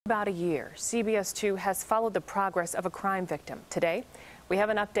About a year, CBS 2 has followed the progress of a crime victim. Today, we have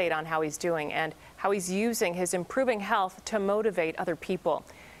an update on how he's doing and how he's using his improving health to motivate other people.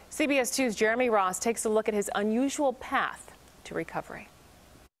 CBS 2's Jeremy Ross takes a look at his unusual path to recovery.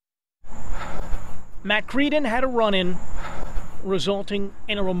 Matt Creedon had a run-in, resulting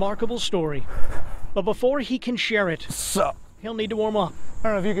in a remarkable story. But before he can share it, he'll need to warm up. I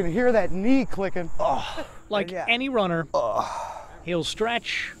don't know if you can hear that knee clicking. Like any runner, he'll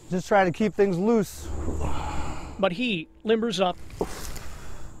stretch. Just try to keep things loose. But he limbers up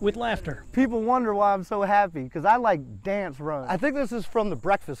with laughter. People wonder why I'm so happy, because I like dance runs. I think this is from the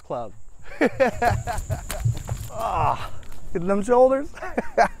Breakfast Club. Getting them shoulders.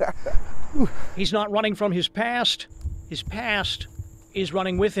 He's not running from his past. His past is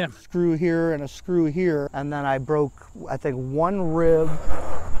running with him. Screw here and a screw here, and then I broke, I think, one rib.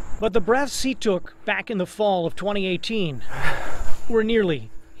 But the breaths he took back in the fall of 2018 were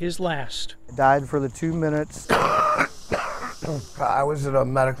nearly his last. I died for the 2 minutes. I was in a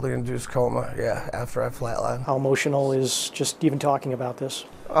medically induced coma, after I flatlined. How emotional is just even talking about this?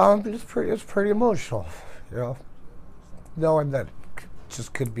 It's pretty emotional, knowing that it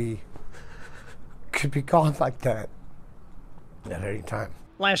just could be gone like that at any time.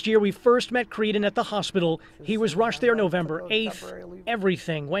 Last year, we first met Creedon at the hospital. He was rushed there November 8th.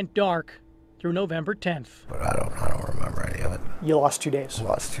 Everything went dark through November 10th. But I don't remember any of it. You lost 2 days.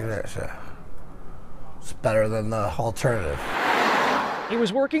 Lost 2 days, yeah. It's better than the alternative. He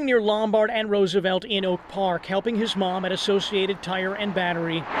was working near Lombard and Roosevelt in Oak Park, helping his mom at Associated Tire and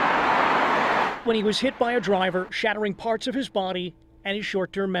Battery, when he was hit by a driver, shattering parts of his body and his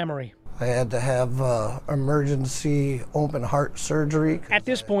short-term memory. I had to have emergency open heart surgery. At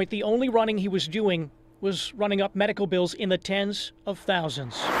this point, the only running he was doing was running up medical bills in the tens of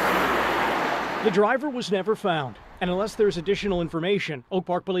thousands. The driver was never found, and unless there's additional information, Oak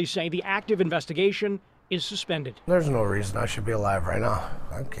Park police say the active investigation is suspended. There's no reason I should be alive right now.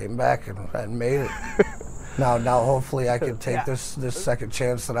 I came back and made it. Now hopefully I can take this second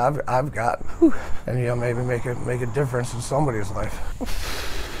chance that I've got, and maybe make a difference in somebody's life.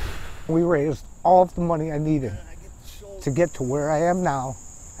 We raised all of the money I needed to get to where I am now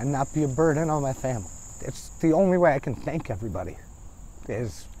and not be a burden on my family. It's the only way I can thank everybody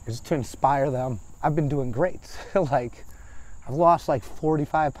is to inspire them. I've been doing great. I've lost like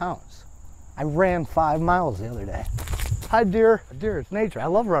 45 pounds. I ran 5 miles the other day. Hi, dear. Dear, it's nature. I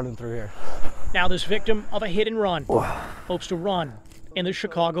love running through here. Now this victim of a hit and run hopes to run in the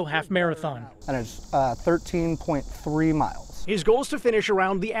Chicago Half Marathon. And it's 13.3 miles. His goal is to finish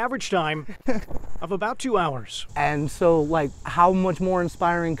around the average time of about 2 hours. And so, how much more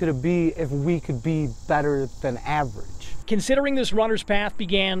inspiring could it be if we could be better than average? Considering this runner's path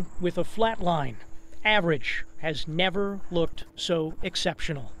began with a flat line, average has never looked so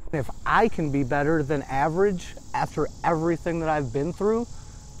exceptional. If I can be better than average after everything that I've been through,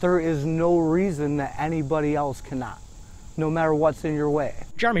 there is no reason that anybody else cannot, no matter what's in your way.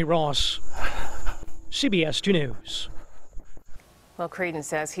 Jeremy Ross, CBS 2 News. Well, Creedon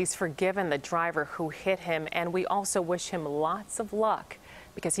says he's forgiven the driver who hit him, and we also wish him lots of luck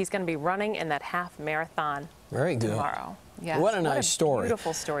because he's going to be running in that half marathon tomorrow. Yes. What a nice story.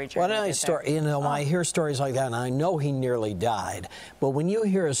 Beautiful story, Jeremy. What a nice story. When I hear stories like that, and I know he nearly died, but when you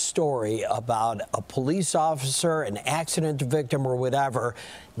hear a story about a police officer, an accident victim or whatever,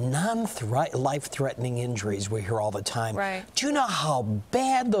 non-life-threatening injuries we hear all the time. Right. Do you know how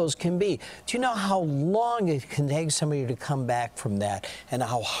bad those can be? Do you know how long it can take somebody to come back from that, and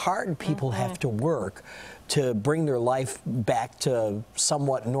how hard people have to work to bring their life back to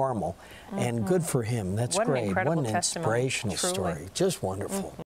somewhat normal? And good for him. That's great. What an inspirational story. Just wonderful.